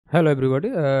Hello everybody.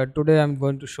 Today I'm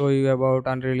going to show you about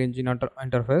Unreal Engine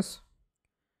interface.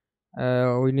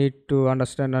 We need to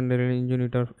understand Unreal Engine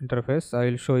interface. I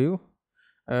will show you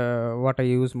what I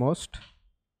use most.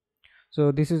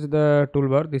 So this is the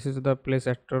toolbar. This is the place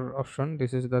actor option.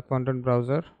 This is the content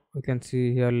browser. We can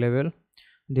see here level.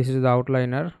 This is the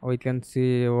outliner. We can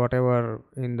see whatever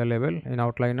in the level in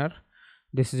outliner.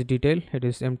 This is detail. It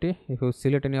is empty. If you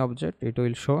select any object, it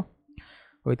will show.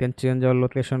 We can change our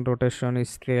location, rotation,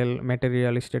 scale,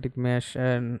 material, static mesh,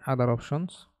 and other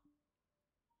options.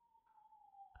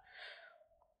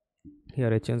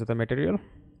 Here I change the material.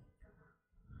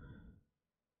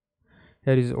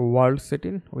 Here is world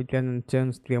setting. We can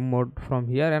change game mode from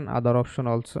here and other option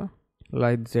also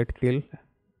like Z kill.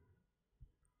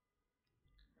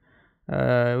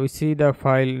 We see the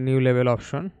file new level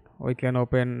option. We can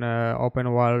open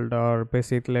world or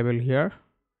basic level here.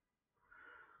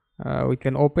 We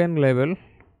can open level.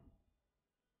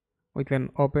 We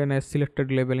can open a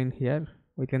selected level in here.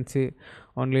 We can see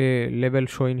only level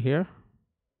showing here.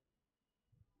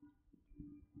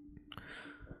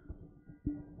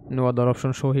 No other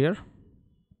option show here.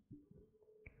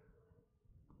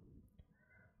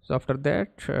 So after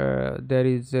that there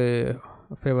is a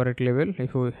favorite level.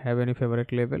 If we have any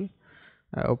favorite level,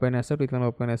 open asset, we can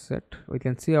open asset. We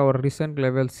can see our recent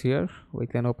levels here. We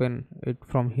can open it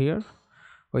from here.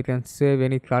 We can save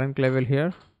any current level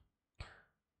here.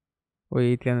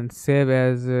 We can save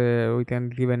as we can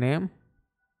give a name.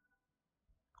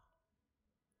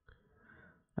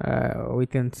 We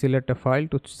can select a file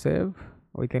to save.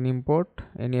 We can import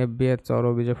any FBX or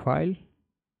OBJ file.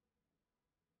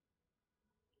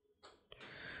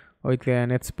 We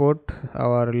can export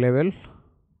our level.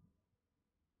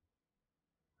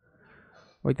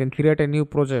 We can create a new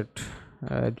project,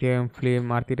 game,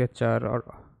 film, architecture,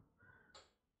 or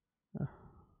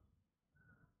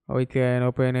we can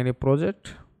open any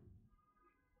project.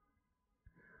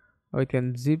 We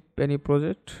can zip any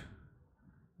project,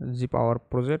 zip our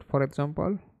project for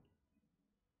example.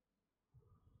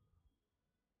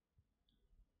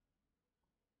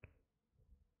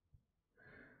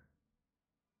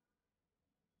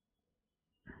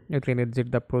 You can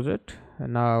exit the project.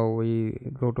 Now we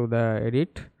go to the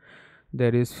edit.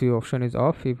 There is few option is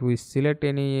off. If we select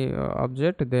any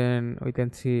object, then we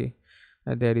can see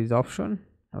there is option.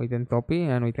 We can copy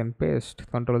and we can paste.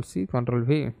 Control C, Control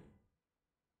V.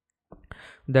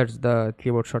 That's the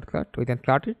keyboard shortcut. We can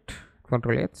cut it.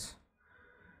 Control H.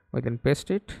 We can paste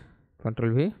it.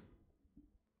 Control V.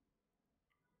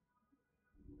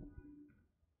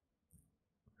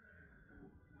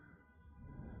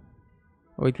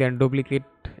 We can duplicate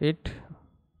it.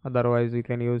 Otherwise, we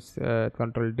can use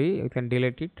Control D. We can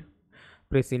delete it.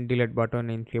 Press in delete button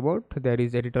in keyboard. There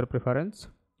is editor preference.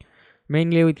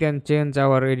 Mainly, we can change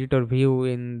our editor view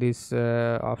in this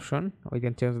option. We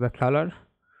can change the color.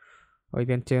 We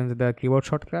can change the keyboard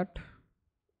shortcut.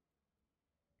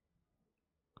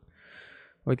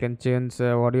 We can change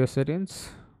audio settings.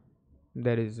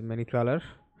 There is many color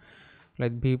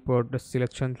like viewport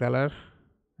selection color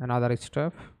and other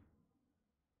stuff.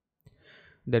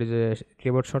 There is a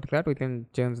keyboard shortcut. We can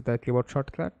change the keyboard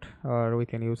shortcut or we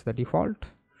can use the default.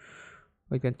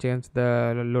 We can change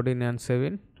the loading and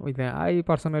saving. I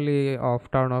personally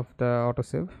turn off the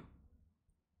autosave.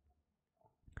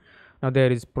 Now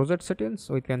there is project settings.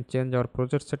 We can change our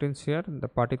project settings here. The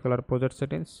particular project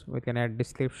settings. We can add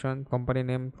description, company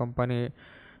name, company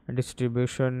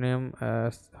distribution name,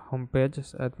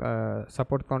 homepage,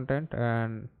 support content,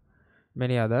 and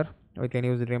many other. We can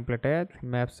use gameplay tag,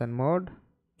 maps and mode.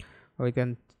 We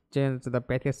can change the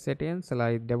package settings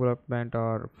like development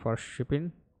or for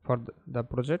shipping for the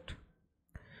project.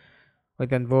 We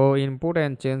can go input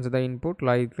and change the input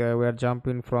like we are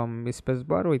jumping from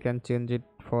spacebar. We can change it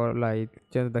for like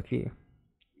change the key,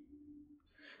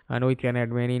 and we can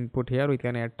add many input here. We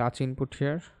can add touch input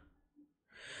here.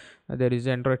 There is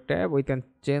Android tab. We can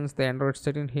change the Android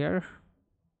setting here.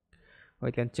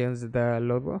 We can change the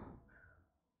logo.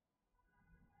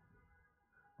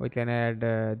 We can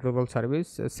add global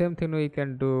service. Same thing we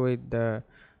can do with the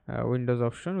Windows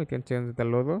option. We can change the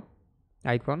logo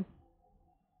icon.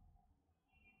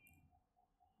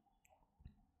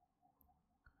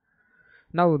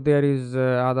 Now there is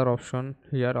other option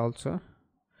here also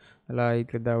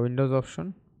like the Windows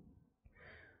option.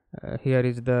 Here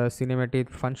is the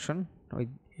cinematic function.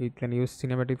 We can use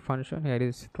cinematic function. Here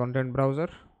is content browser.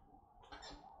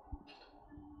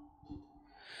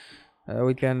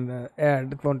 We can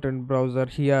add content browser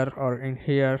here or in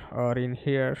here or in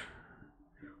here.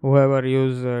 Whoever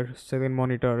use second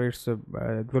monitor, it's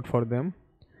good for them.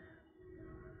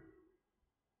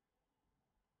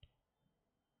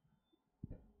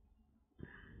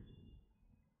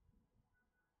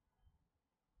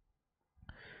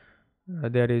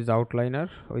 There is outliner,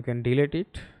 we can delete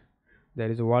it.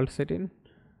 There is world setting,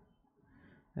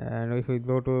 and if we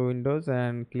go to Windows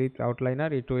and click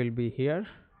outliner, it will be here.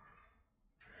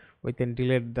 We can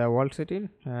delete the world setting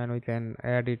and we can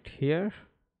add it here.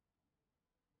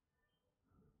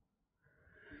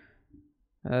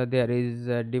 There is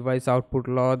device output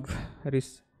log,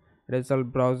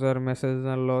 result browser message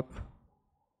and log.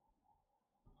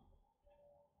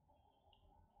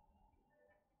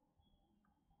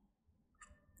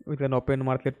 We can open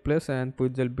marketplace and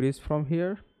Puzzle Bridge from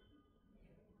here.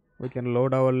 We can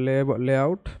load our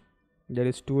layout. There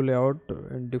is two layout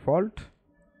in default.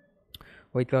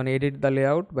 We can edit the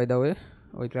layout. By the way,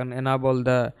 we can enable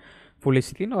the full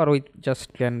screen, or we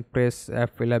just can press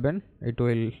F11. It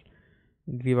will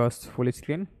give us full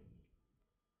screen.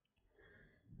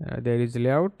 There is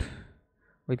layout.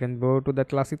 We can go to the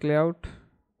classic layout,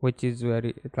 which is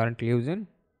very currently using.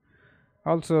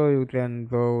 Also, you can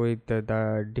go with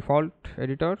the default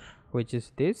editor, which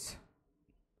is this.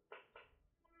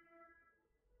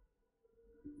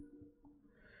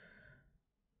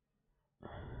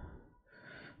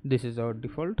 This is our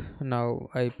default. Now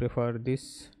I prefer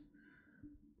this.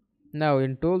 Now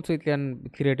in tools we can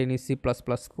create any C++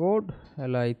 code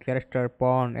like character,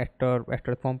 pawn,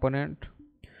 actor component.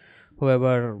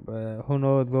 Whoever who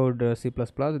knows good C++,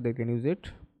 they can use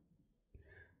it.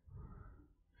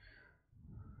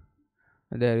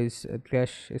 There is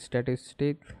cache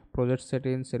statistic, project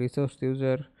settings, resource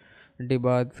user,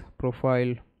 debug,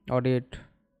 profile, audit.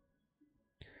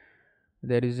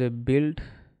 There is a build.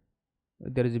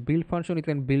 There is a build function. You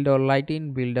can build our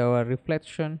lighting, build our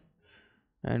reflection,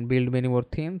 and build many more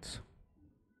themes.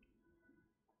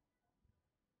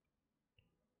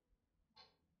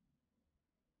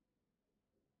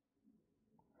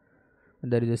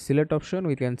 There is a select option.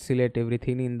 We can select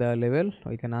everything in the level.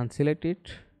 We can unselect it.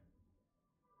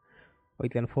 We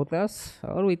can focus,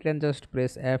 or we can just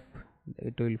press F.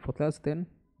 It will focus. Then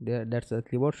that's a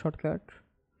keyboard shortcut.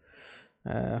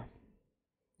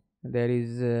 There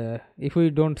is if we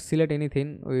don't select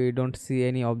anything, we don't see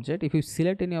any object. If you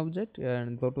select any object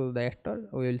and go to the actor,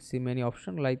 we will see many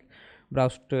options like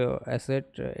browse to asset,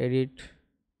 edit.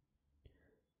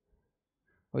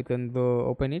 We can go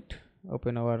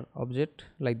open our object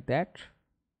like that.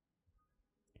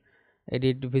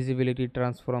 Edit, visibility,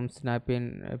 transform,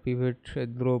 snapping, pivot,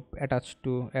 group, attach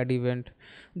to, add event.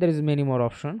 There is many more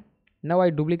options. Now I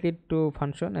duplicate to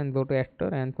function and go to actor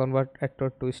and convert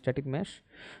actor to static mesh.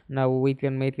 Now we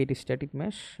can make it static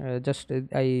mesh. Just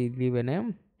I give a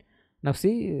name. Now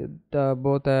see, the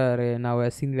both are now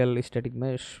a single static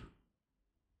mesh.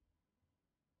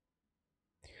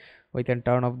 We can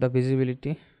turn off the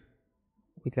visibility.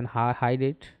 We can hide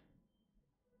it,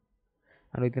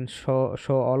 and we can show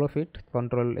all of it.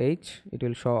 Control H, it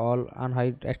will show all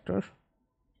unhide actors.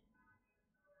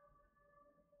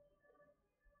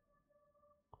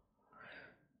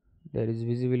 There is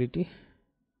visibility.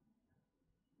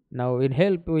 Now in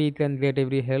help we can get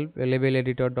every help: label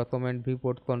editor, document,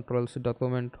 viewport controls,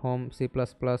 document, home, C++,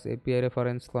 API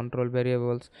reference, control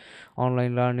variables,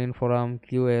 online learning, forum,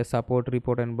 QA, support,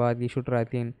 report and bug, issue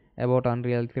tracking, about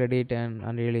Unreal, credit and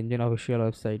Unreal Engine official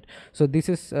website. So this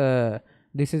is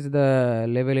the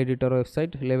level editor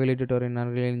website, level editor in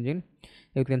Unreal Engine.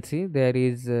 You can see there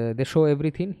is they show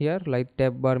everything here, like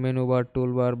tab bar, menu bar,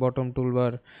 toolbar, bottom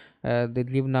toolbar. They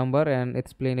give number and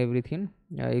explain everything.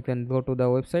 You can go to the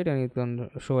website and you can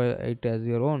show it as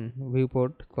your own.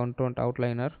 Viewport, content,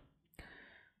 outliner,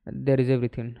 there is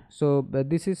everything. So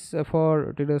this is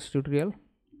for today's tutorial.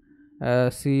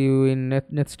 See you in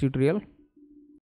next tutorial.